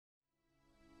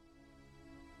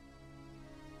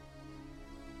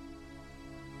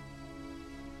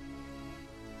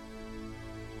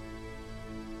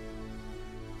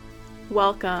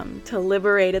Welcome to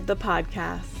Liberated the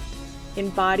Podcast,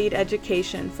 embodied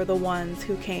education for the ones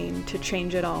who came to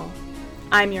change it all.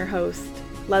 I'm your host,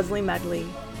 Leslie Medley,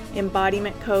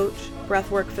 embodiment coach,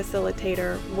 breathwork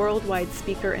facilitator, worldwide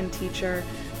speaker and teacher,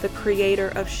 the creator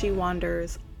of She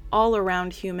Wanders, All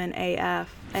Around Human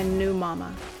AF, and New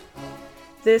Mama.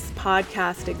 This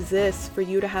podcast exists for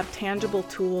you to have tangible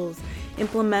tools,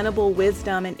 implementable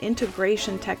wisdom, and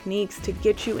integration techniques to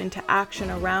get you into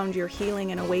action around your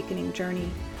healing and awakening journey.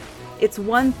 It's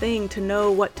one thing to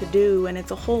know what to do, and it's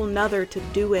a whole nother to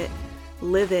do it,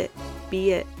 live it,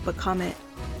 be it, become it.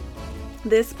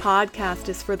 This podcast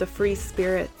is for the free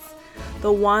spirits,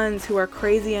 the ones who are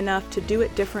crazy enough to do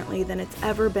it differently than it's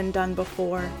ever been done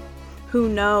before, who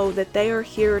know that they are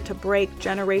here to break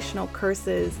generational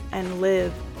curses and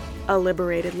live a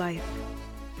liberated life.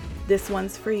 This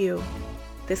one's for you.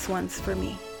 This one's for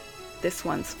me. This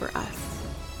one's for us.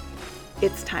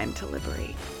 It's time to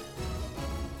liberate.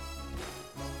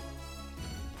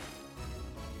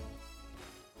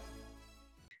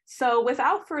 So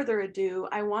without further ado,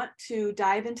 I want to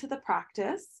dive into the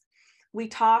practice. We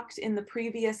talked in the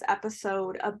previous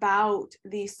episode about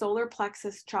the solar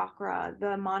plexus chakra,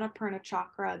 the Manapurna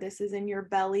chakra. This is in your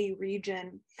belly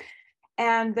region.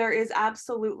 And there is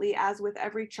absolutely, as with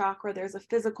every chakra, there's a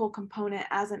physical component,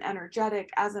 as an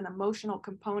energetic, as an emotional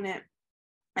component.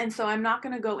 And so I'm not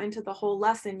going to go into the whole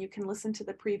lesson. You can listen to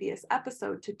the previous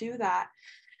episode to do that.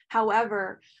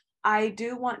 However, I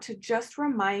do want to just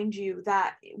remind you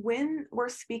that when we're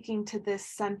speaking to this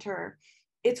center,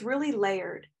 it's really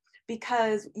layered.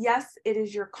 Because yes, it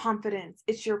is your confidence,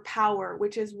 it's your power,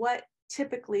 which is what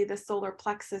typically the solar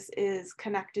plexus is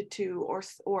connected to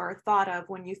or thought of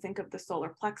when you think of the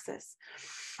solar plexus.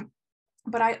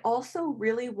 But I also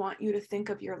really want you to think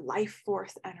of your life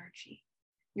force energy,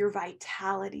 your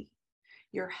vitality,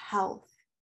 your health.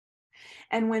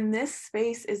 And when this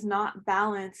space is not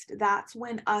balanced, that's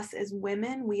when us as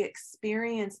women, we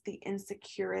experience the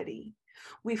insecurity.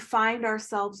 We find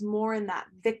ourselves more in that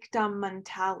victim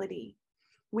mentality.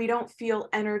 We don't feel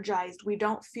energized. We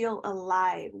don't feel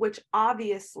alive, which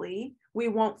obviously we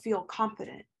won't feel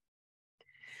confident.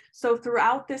 So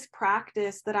throughout this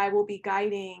practice that I will be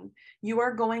guiding, you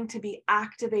are going to be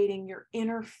activating your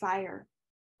inner fire.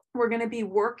 We're going to be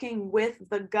working with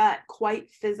the gut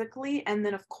quite physically and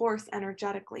then, of course,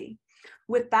 energetically.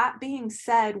 With that being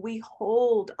said, we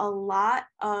hold a lot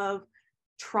of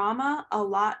trauma, a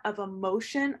lot of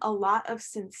emotion, a lot of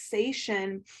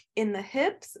sensation in the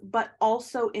hips, but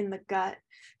also in the gut.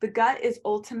 The gut is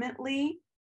ultimately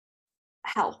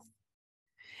health.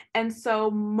 And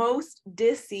so most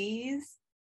disease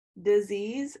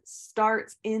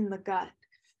starts in the gut.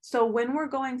 So when we're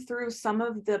going through some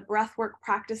of the breathwork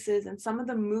practices and some of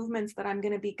the movements that I'm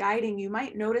going to be guiding, you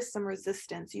might notice some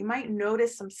resistance. You might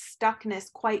notice some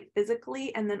stuckness quite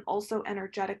physically and then also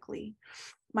energetically.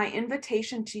 My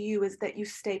invitation to you is that you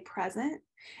stay present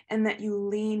and that you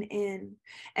lean in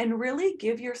and really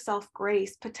give yourself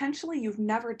grace. Potentially, you've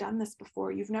never done this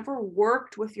before. You've never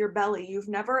worked with your belly. You've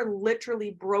never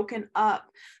literally broken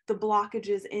up the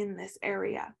blockages in this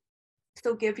area.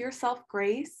 So give yourself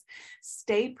grace,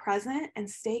 stay present, and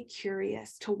stay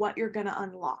curious to what you're going to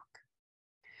unlock.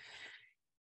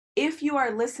 If you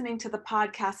are listening to the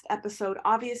podcast episode,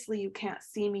 obviously you can't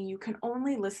see me. You can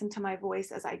only listen to my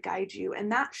voice as I guide you, and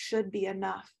that should be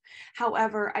enough.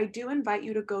 However, I do invite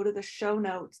you to go to the show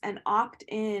notes and opt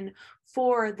in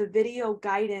for the video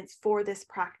guidance for this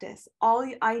practice. All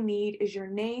I need is your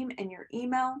name and your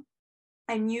email,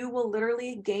 and you will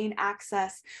literally gain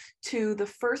access to the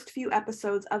first few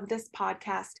episodes of this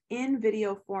podcast in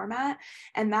video format.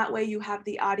 And that way you have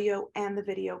the audio and the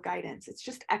video guidance. It's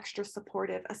just extra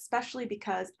supportive, especially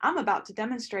because I'm about to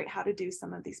demonstrate how to do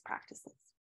some of these practices.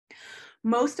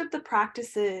 Most of the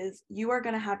practices, you are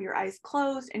going to have your eyes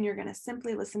closed and you're going to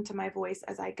simply listen to my voice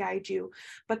as I guide you.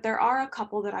 But there are a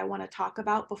couple that I want to talk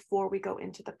about before we go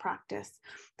into the practice.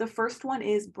 The first one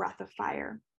is breath of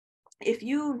fire. If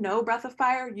you know breath of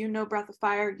fire, you know breath of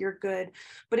fire, you're good.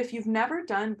 But if you've never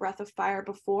done breath of fire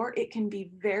before, it can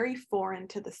be very foreign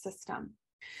to the system.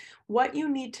 What you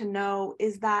need to know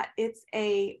is that it's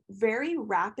a very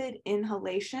rapid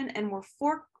inhalation and we're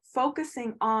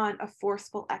focusing on a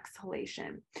forceful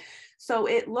exhalation. So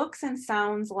it looks and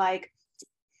sounds like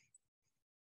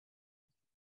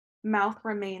mouth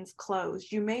remains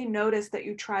closed. You may notice that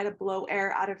you try to blow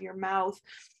air out of your mouth.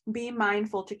 Be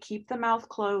mindful to keep the mouth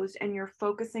closed and you're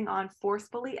focusing on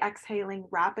forcefully exhaling,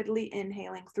 rapidly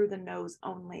inhaling through the nose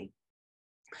only.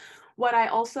 What I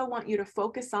also want you to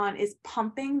focus on is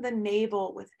pumping the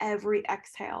navel with every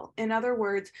exhale. In other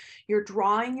words, you're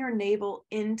drawing your navel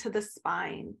into the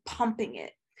spine, pumping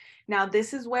it. Now,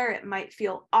 this is where it might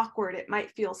feel awkward. It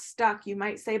might feel stuck. You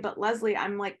might say, but Leslie,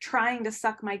 I'm like trying to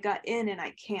suck my gut in and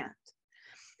I can't.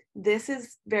 This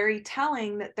is very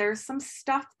telling that there's some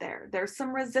stuff there. There's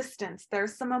some resistance.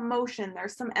 There's some emotion.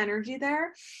 There's some energy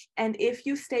there. And if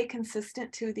you stay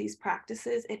consistent to these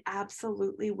practices, it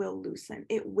absolutely will loosen.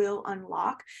 It will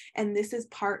unlock. And this is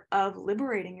part of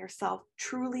liberating yourself,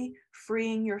 truly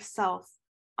freeing yourself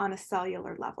on a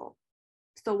cellular level.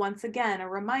 So once again, a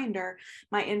reminder,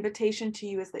 my invitation to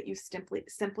you is that you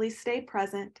simply stay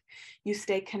present, you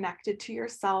stay connected to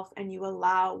yourself, and you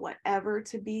allow whatever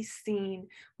to be seen,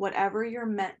 whatever you're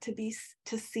meant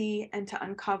to see and to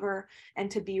uncover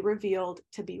and to be revealed,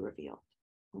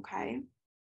 okay?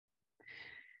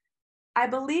 I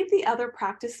believe the other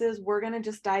practices, we're going to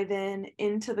just dive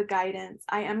into the guidance.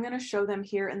 I am going to show them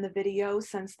here in the video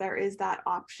since there is that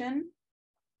option.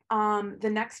 The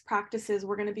next practices,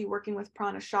 we're going to be working with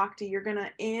Prana Shakti. You're going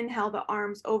to inhale the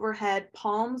arms overhead,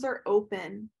 palms are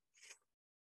open,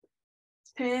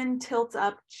 chin tilts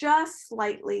up just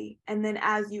slightly. And then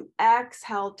as you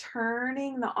exhale,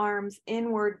 turning the arms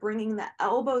inward, bringing the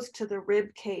elbows to the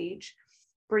rib cage,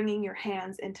 bringing your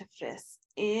hands into fists.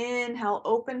 Inhale,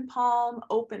 open palm,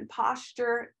 open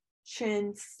posture,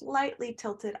 chin slightly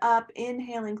tilted up,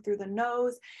 inhaling through the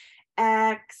nose.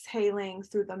 Exhaling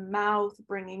through the mouth,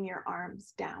 bringing your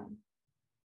arms down.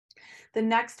 The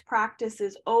next practice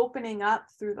is opening up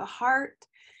through the heart,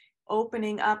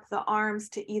 opening up the arms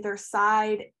to either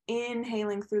side,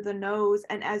 inhaling through the nose.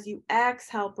 And as you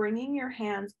exhale, bringing your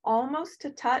hands almost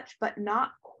to touch, but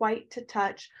not quite to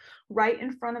touch, right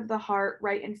in front of the heart,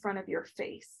 right in front of your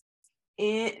face.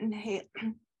 Inhale,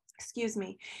 excuse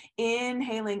me,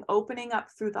 inhaling, opening up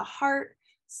through the heart,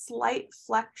 slight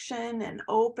flexion and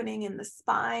opening in the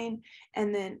spine,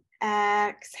 and then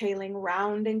exhaling,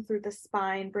 rounding through the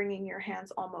spine, bringing your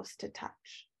hands almost to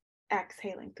touch,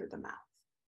 exhaling through the mouth.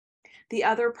 The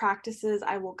other practices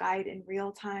I will guide in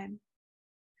real time.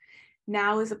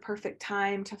 Now is a perfect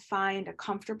time to find a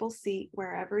comfortable seat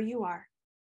wherever you are.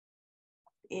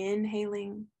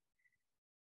 Inhaling,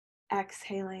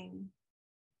 exhaling,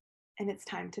 and it's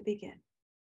time to begin.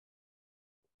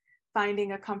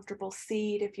 Finding a comfortable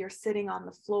seat. If you're sitting on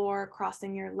the floor,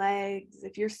 crossing your legs,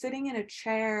 if you're sitting in a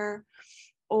chair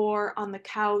or on the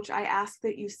couch, I ask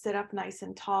that you sit up nice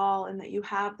and tall and that you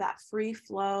have that free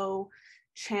flow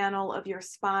channel of your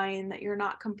spine, that you're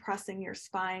not compressing your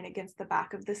spine against the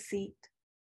back of the seat.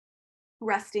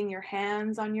 Resting your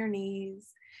hands on your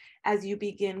knees as you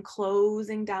begin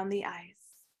closing down the eyes.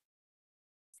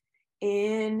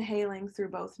 Inhaling through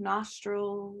both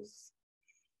nostrils.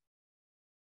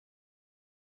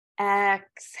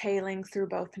 Exhaling through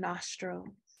both nostrils.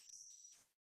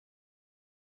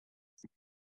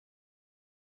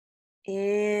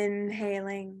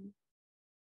 Inhaling.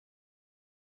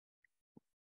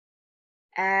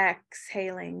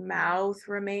 Exhaling. Mouth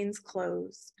remains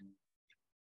closed.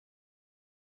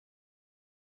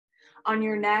 On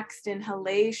your next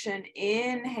inhalation,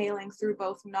 inhaling through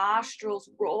both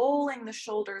nostrils, rolling the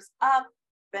shoulders up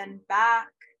and back,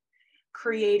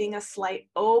 creating a slight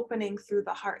opening through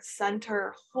the heart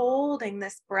center, holding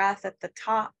this breath at the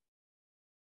top.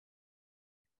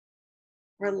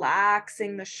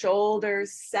 Relaxing the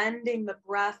shoulders, sending the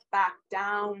breath back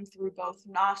down through both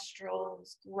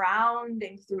nostrils,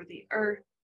 grounding through the earth.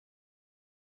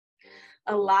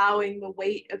 Allowing the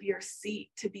weight of your seat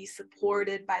to be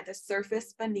supported by the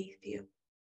surface beneath you.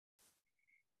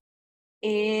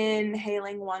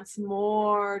 Inhaling once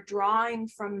more, drawing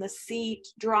from the seat,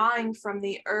 drawing from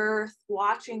the earth,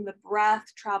 watching the breath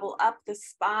travel up the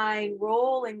spine,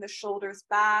 rolling the shoulders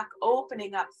back,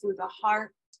 opening up through the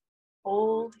heart.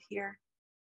 Hold here.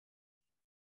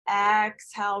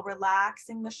 Exhale,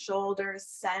 relaxing the shoulders,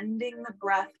 sending the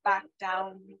breath back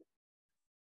down.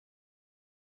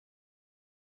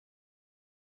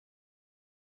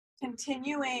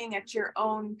 Continuing at your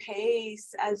own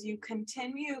pace as you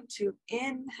continue to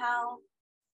inhale,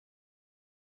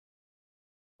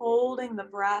 holding the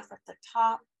breath at the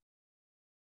top,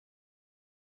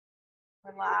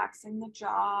 relaxing the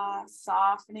jaw,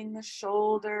 softening the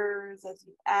shoulders as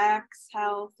you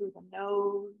exhale through the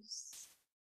nose,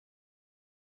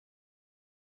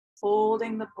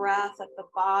 holding the breath at the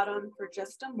bottom for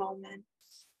just a moment.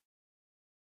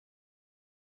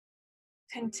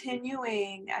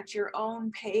 Continuing at your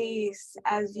own pace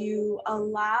as you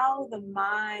allow the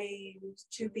mind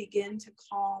to begin to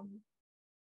calm.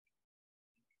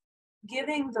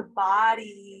 Giving the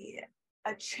body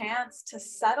a chance to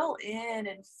settle in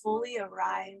and fully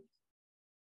arrive.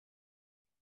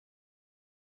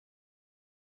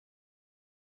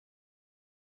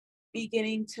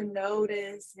 Beginning to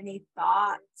notice any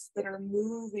thoughts that are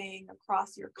moving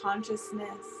across your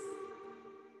consciousness,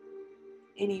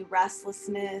 any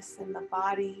restlessness in the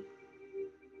body.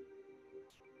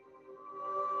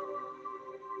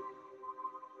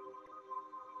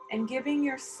 And giving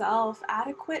yourself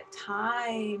adequate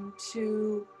time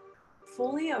to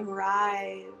fully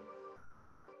arrive,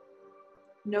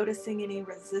 noticing any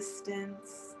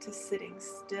resistance to sitting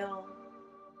still,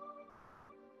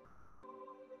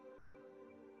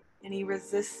 any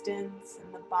resistance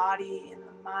in the body and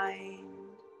the mind,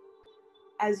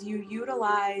 as you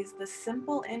utilize the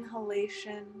simple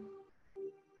inhalation,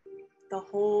 the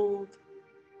hold,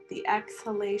 the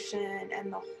exhalation,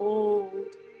 and the hold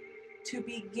to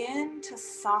begin to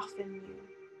soften you,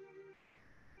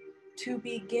 to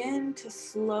begin to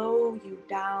slow you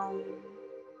down,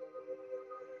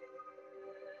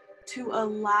 to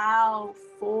allow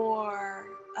for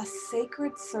a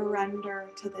sacred surrender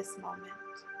to this moment.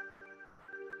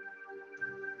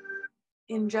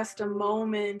 In just a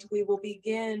moment, we will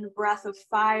begin breath of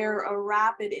fire, a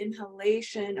rapid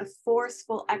inhalation, a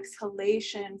forceful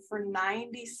exhalation for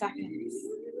 90 seconds.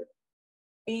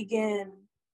 Begin.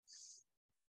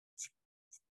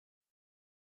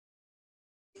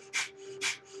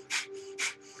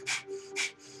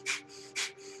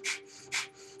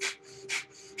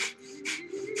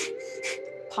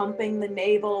 Pumping the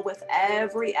navel with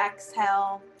every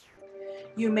exhale.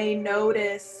 You may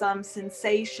notice some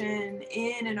sensation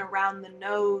in and around the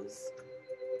nose,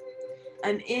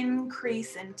 an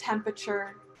increase in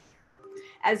temperature,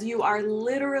 as you are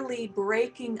literally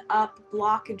breaking up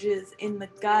blockages in the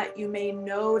gut. You may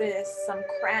notice some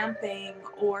cramping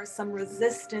or some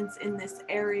resistance in this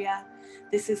area.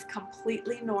 This is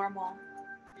completely normal.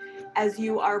 As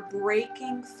you are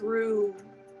breaking through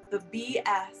the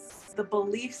BS, the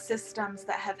belief systems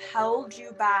that have held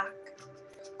you back,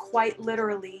 quite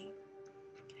literally,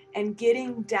 and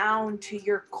getting down to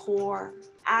your core,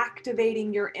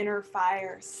 activating your inner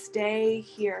fire. Stay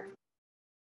here.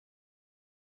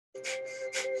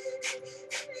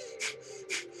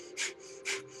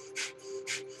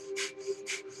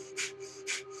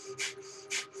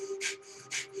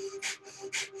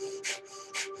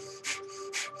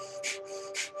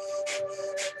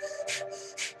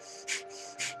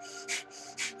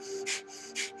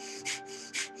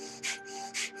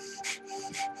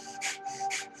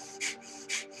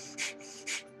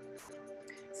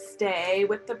 Stay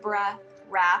with the breath,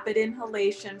 rapid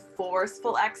inhalation,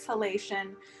 forceful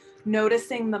exhalation,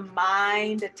 noticing the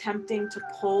mind attempting to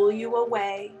pull you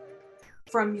away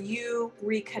from you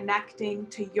reconnecting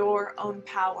to your own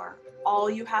power. All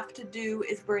you have to do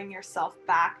is bring yourself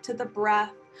back to the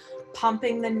breath,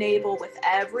 pumping the navel with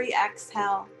every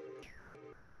exhale.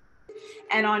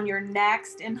 And on your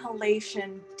next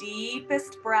inhalation,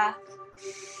 deepest breath,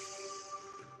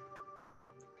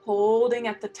 holding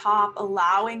at the top,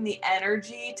 allowing the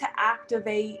energy to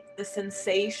activate. The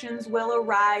sensations will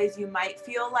arise. You might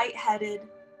feel lightheaded.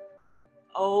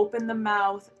 Open the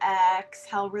mouth,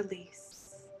 exhale,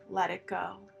 release, let it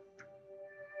go.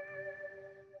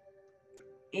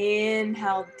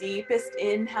 Inhale, deepest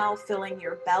inhale, filling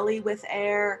your belly with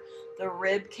air. The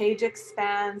rib cage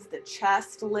expands, the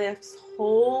chest lifts,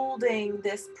 holding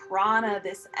this prana,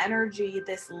 this energy,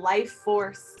 this life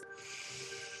force.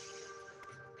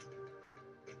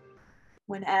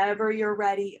 Whenever you're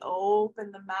ready,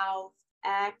 open the mouth,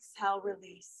 exhale,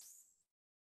 release.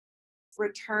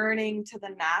 Returning to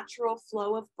the natural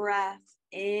flow of breath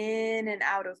in and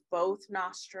out of both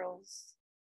nostrils.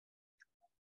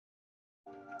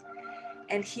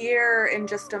 And here in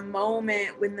just a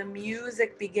moment, when the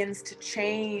music begins to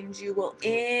change, you will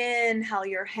inhale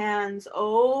your hands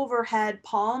overhead,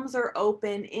 palms are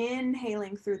open,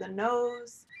 inhaling through the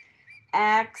nose.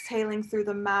 Exhaling through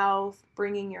the mouth,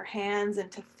 bringing your hands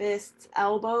into fists,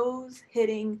 elbows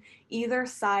hitting either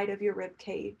side of your rib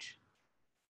cage.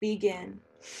 Begin.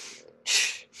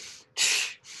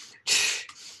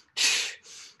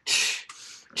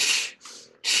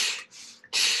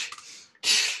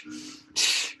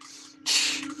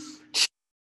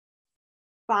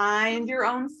 Find your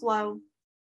own flow.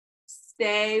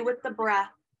 Stay with the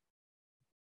breath.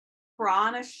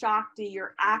 Prana Shakti,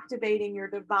 you're activating your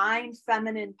divine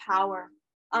feminine power,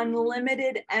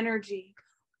 unlimited energy,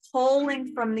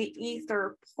 pulling from the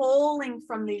ether, pulling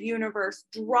from the universe,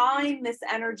 drawing this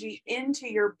energy into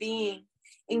your being,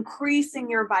 increasing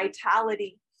your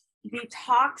vitality,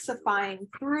 detoxifying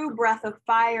through breath of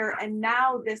fire. And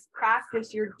now this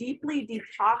practice, you're deeply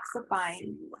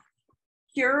detoxifying,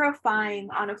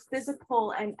 purifying on a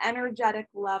physical and energetic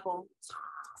level.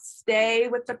 Stay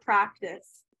with the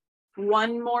practice.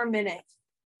 One more minute.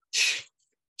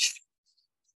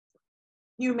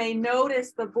 You may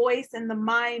notice the voice in the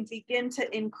mind begin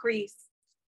to increase,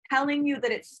 telling you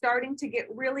that it's starting to get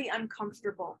really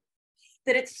uncomfortable,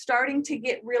 that it's starting to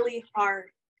get really hard.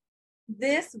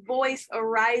 This voice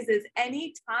arises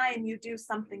anytime you do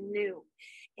something new,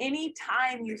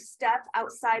 anytime you step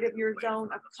outside of your zone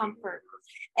of comfort,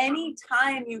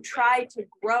 anytime you try to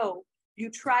grow,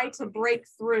 you try to break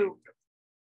through.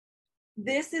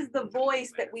 This is the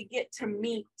voice that we get to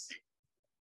meet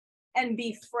and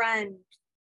befriend.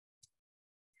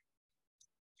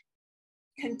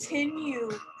 Continue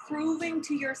proving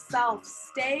to yourself,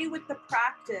 stay with the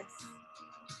practice,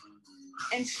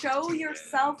 and show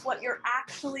yourself what you're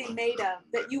actually made of,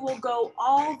 that you will go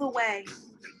all the way.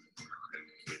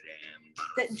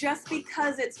 That just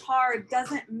because it's hard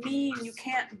doesn't mean you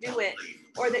can't do it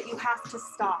or that you have to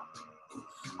stop.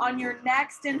 On your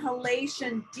next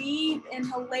inhalation, deep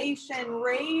inhalation,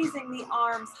 raising the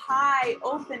arms high,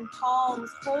 open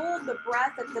palms, hold the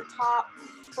breath at the top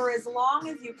for as long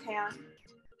as you can.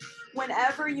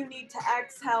 Whenever you need to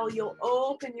exhale, you'll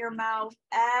open your mouth,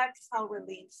 exhale,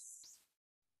 release.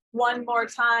 One more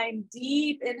time,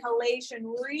 deep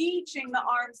inhalation, reaching the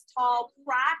arms tall.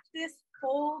 Practice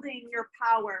holding your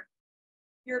power.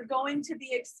 You're going to be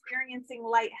experiencing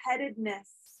lightheadedness.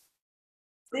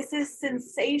 This is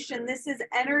sensation. This is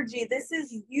energy. This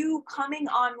is you coming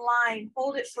online.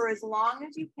 Hold it for as long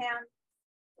as you can.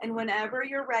 And whenever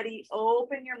you're ready,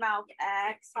 open your mouth,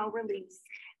 exhale, release.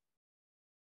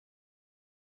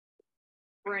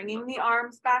 Bringing the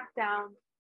arms back down.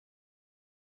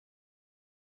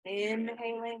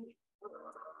 Inhaling,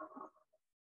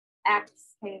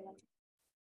 exhaling.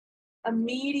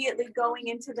 Immediately going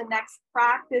into the next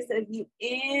practice as you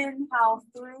inhale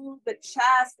through the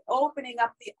chest, opening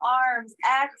up the arms,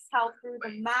 exhale through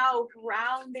the mouth,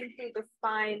 rounding through the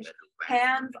spine,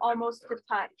 hands almost to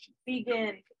touch.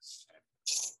 Begin.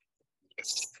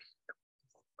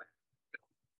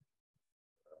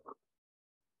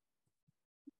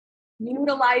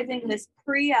 Utilizing this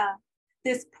Kriya,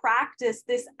 this practice,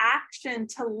 this action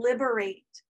to liberate,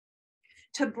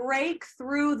 to break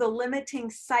through the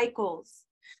limiting cycles,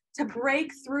 to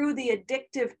break through the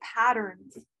addictive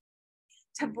patterns,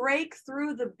 to break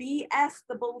through the BS,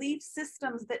 the belief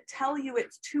systems that tell you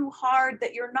it's too hard,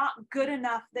 that you're not good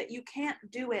enough, that you can't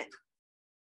do it.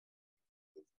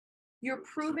 You're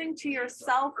proving to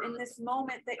yourself in this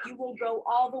moment that you will go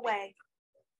all the way,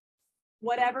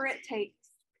 whatever it takes.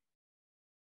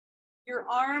 Your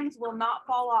arms will not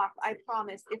fall off, I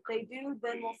promise. If they do,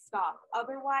 then we'll stop.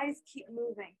 Otherwise, keep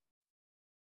moving.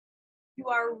 You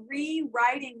are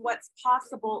rewriting what's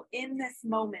possible in this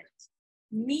moment.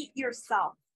 Meet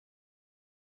yourself.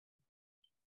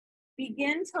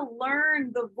 Begin to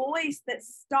learn the voice that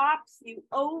stops you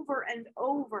over and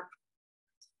over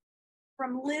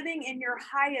from living in your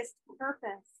highest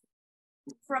purpose,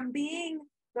 from being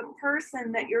the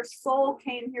person that your soul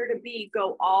came here to be.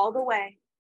 Go all the way.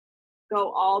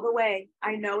 Go all the way.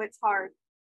 I know it's hard.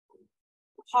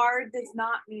 Hard does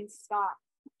not mean stop.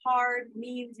 Hard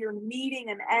means you're meeting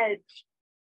an edge.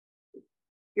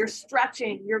 You're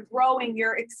stretching, you're growing,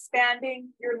 you're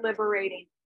expanding, you're liberating.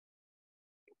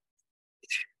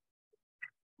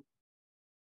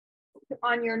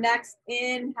 On your next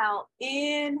inhale,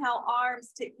 inhale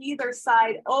arms to either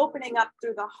side, opening up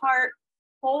through the heart.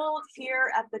 Hold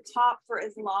here at the top for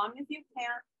as long as you can.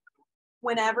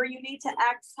 Whenever you need to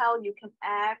exhale, you can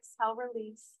exhale,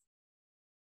 release.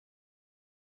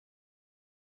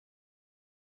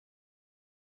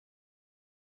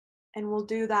 And we'll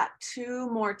do that 2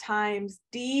 more times.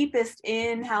 Deepest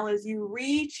inhale as you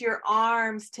reach your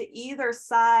arms to either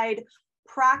side,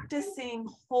 practicing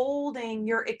holding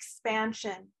your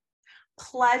expansion,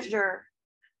 pleasure,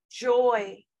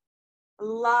 joy,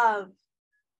 love,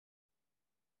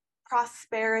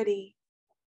 prosperity,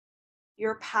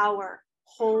 your power.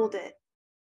 Hold it.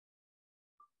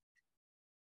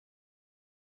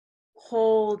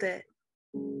 Hold it.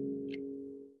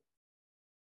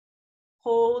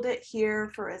 Hold it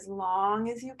here for as long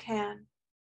as you can.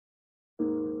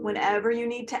 Whenever you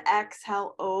need to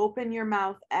exhale, open your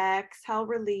mouth, exhale,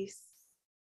 release.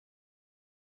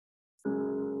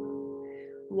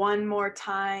 One more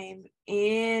time,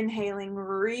 inhaling,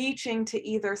 reaching to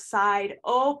either side,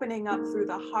 opening up through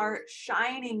the heart,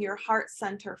 shining your heart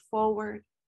center forward,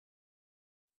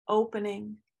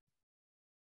 opening,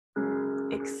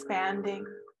 expanding,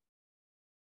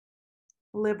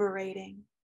 liberating.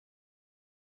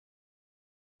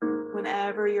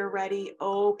 Whenever you're ready,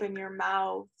 open your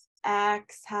mouth,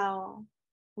 exhale,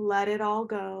 let it all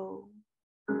go.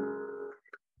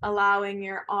 Allowing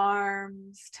your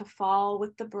arms to fall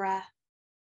with the breath.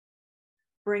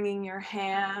 Bringing your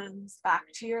hands back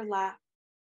to your lap.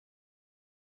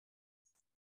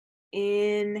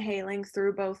 Inhaling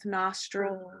through both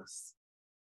nostrils.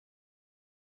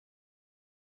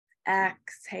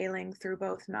 Exhaling through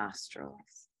both nostrils.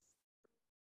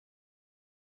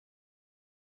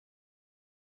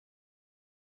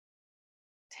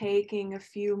 Taking a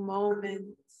few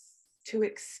moments to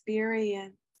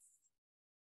experience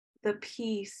the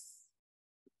peace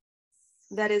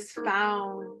that is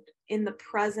found in the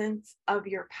presence of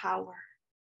your power.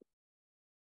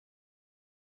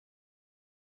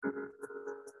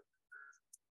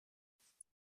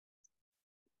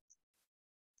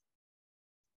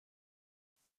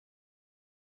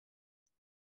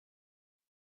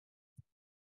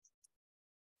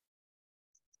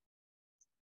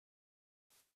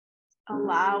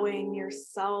 Allowing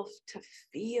yourself to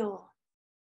feel.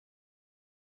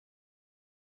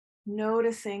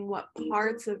 Noticing what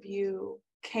parts of you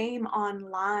came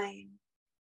online.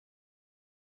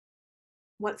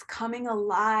 What's coming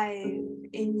alive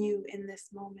in you in this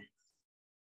moment.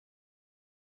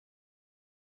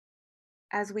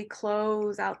 As we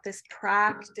close out this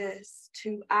practice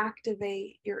to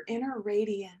activate your inner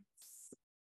radiance,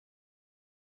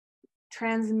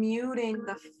 transmuting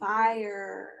the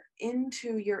fire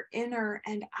into your inner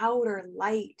and outer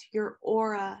light, your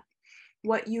aura,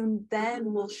 what you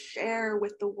then will share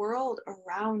with the world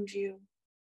around you.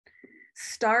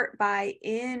 Start by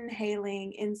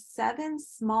inhaling in 7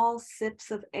 small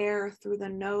sips of air through the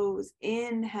nose.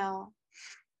 Inhale,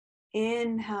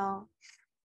 inhale,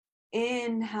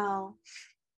 inhale,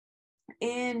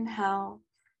 inhale,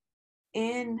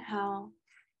 inhale,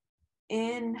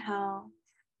 inhale,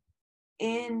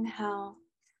 inhale,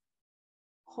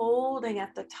 holding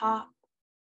at the top.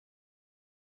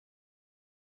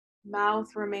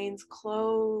 Mouth remains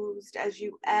closed as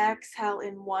you exhale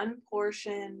in one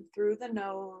portion through the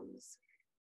nose.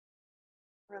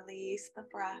 Release the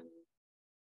breath.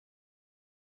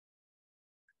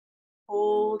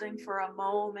 Holding for a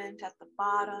moment at the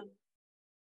bottom.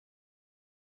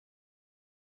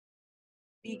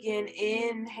 Begin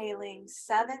inhaling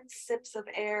 7 sips of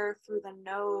air through the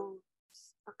nose.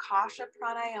 Prakasha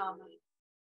Pranayama,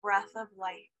 breath of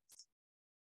light.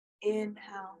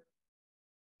 Inhale,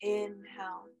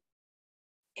 inhale,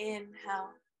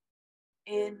 inhale,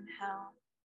 inhale,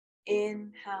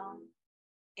 inhale,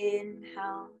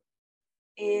 inhale,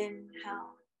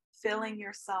 inhale. Filling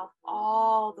yourself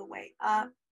all the way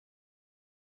up.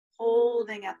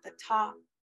 Holding at the top.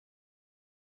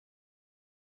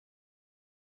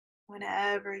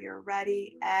 Whenever you're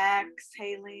ready,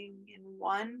 exhaling in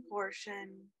one portion,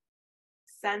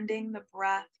 sending the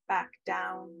breath back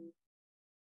down.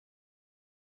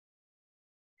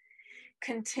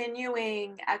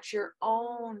 Continuing at your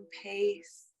own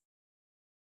pace.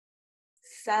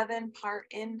 7-part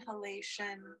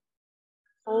inhalation,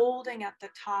 holding at the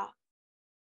top.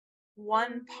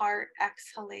 1 part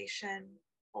exhalation,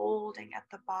 holding at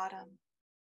the bottom.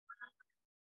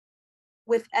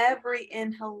 With every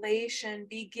inhalation,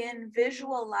 begin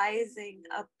visualizing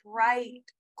a bright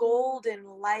golden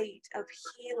light of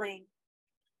healing,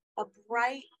 a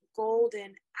bright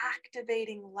golden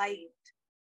activating light.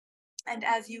 And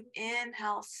as you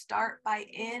inhale, start by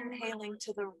inhaling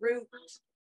to the root,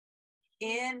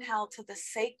 inhale to the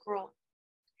sacral,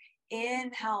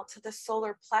 inhale to the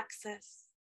solar plexus,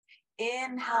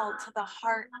 inhale to the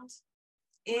heart,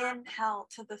 inhale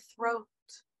to the throat,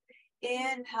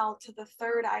 inhale to the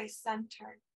third eye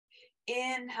center,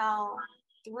 inhale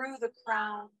through the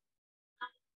crown.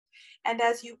 And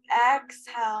as you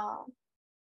exhale,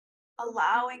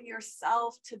 allowing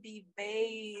yourself to be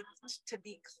bathed, to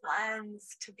be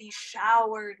cleansed, to be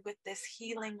showered with this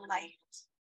healing light.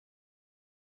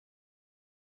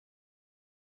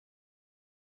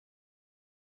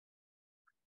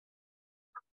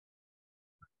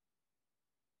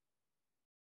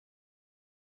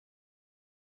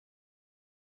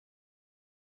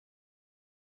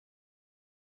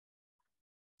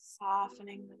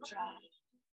 Softening the jaw,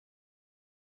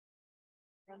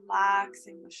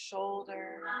 relaxing the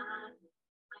shoulder,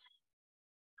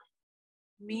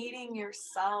 meeting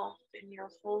yourself in your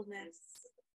wholeness,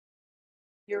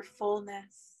 your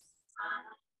fullness,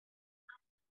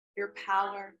 your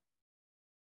power,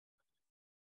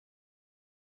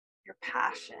 your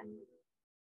passion,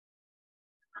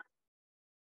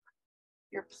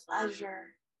 your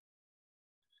pleasure,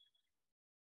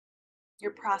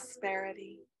 your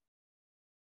prosperity.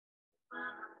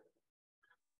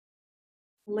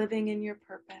 Living in your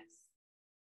purpose,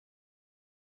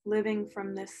 living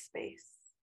from this space.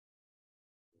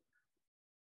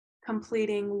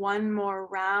 Completing one more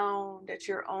round at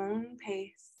your own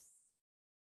pace.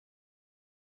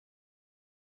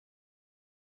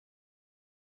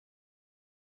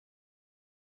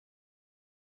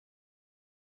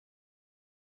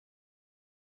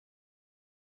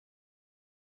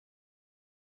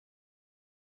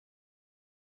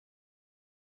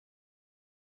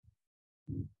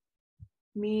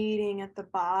 Meeting at the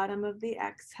bottom of the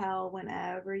exhale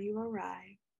whenever you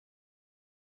arrive.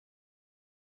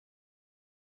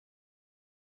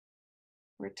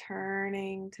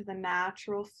 Returning to the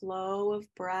natural flow of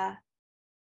breath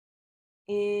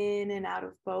in and out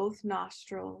of both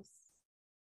nostrils.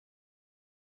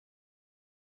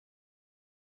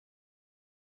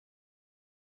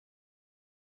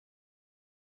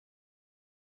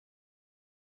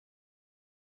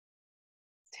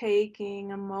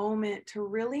 Taking a moment to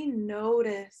really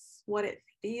notice what it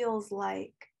feels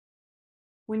like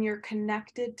when you're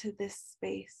connected to this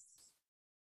space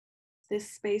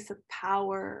of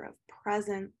power, of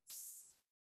presence,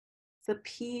 the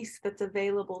peace that's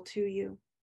available to you.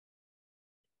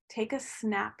 Take a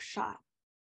snapshot.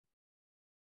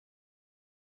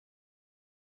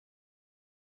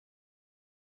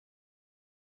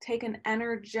 Take an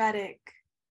energetic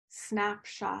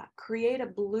snapshot. Create a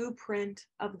blueprint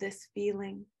of this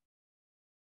feeling.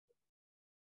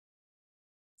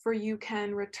 For you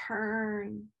can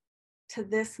return to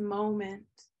this moment,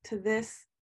 to this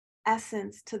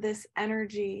essence, to this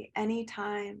energy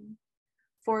anytime.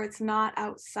 For it's not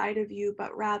outside of you,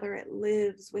 but rather it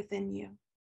lives within you.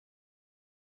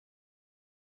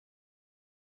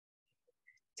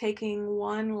 Taking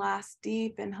one last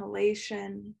deep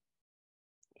inhalation.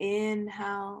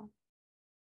 Inhale.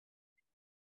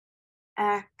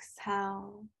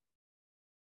 Exhale.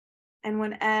 And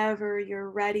whenever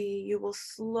you're ready, you will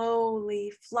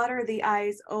slowly flutter the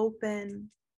eyes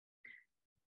open,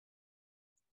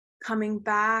 coming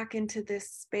back into this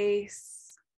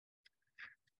space,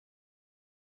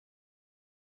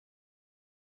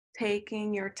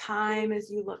 taking your time as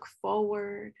you look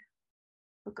forward,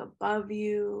 look above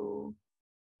you,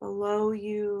 below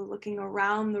you, looking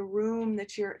around the room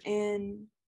that you're in.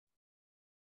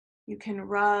 You can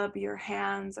rub your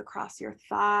hands across your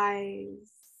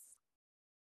thighs.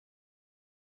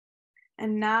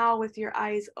 And now with your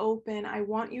eyes open, I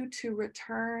want you to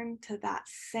return to that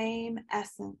same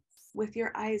essence. With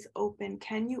your eyes open,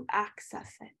 can you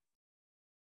access it?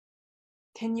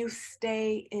 Can you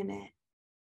stay in it?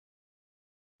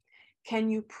 Can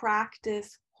you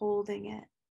practice holding it?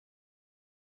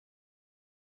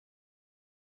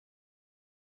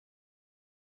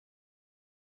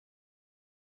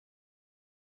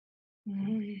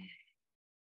 Yummy,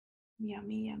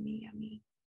 yummy, yummy.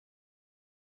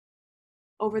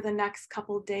 Over the next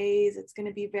couple days, it's going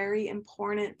to be very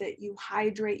important that you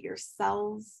hydrate your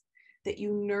cells, that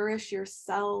you nourish your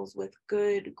cells with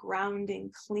good,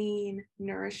 grounding, clean,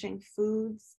 nourishing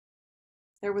foods.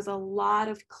 There was a lot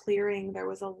of clearing, there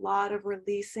was a lot of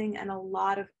releasing, and a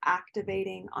lot of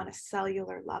activating on a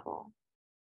cellular level.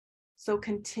 So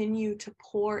continue to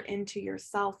pour into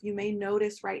yourself. You may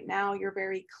notice right now you're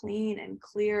very clean and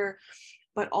clear,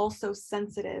 but also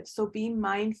sensitive. So be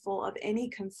mindful of any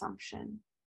consumption.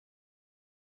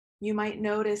 You might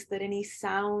notice that any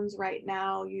sounds right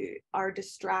now you are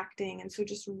distracting. And so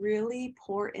just really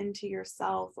pour into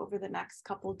yourself over the next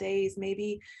couple days.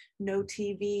 Maybe no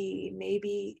TV,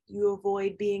 maybe you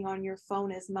avoid being on your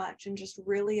phone as much, and just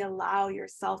really allow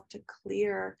yourself to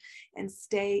clear and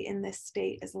stay in this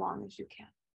state as long as you can.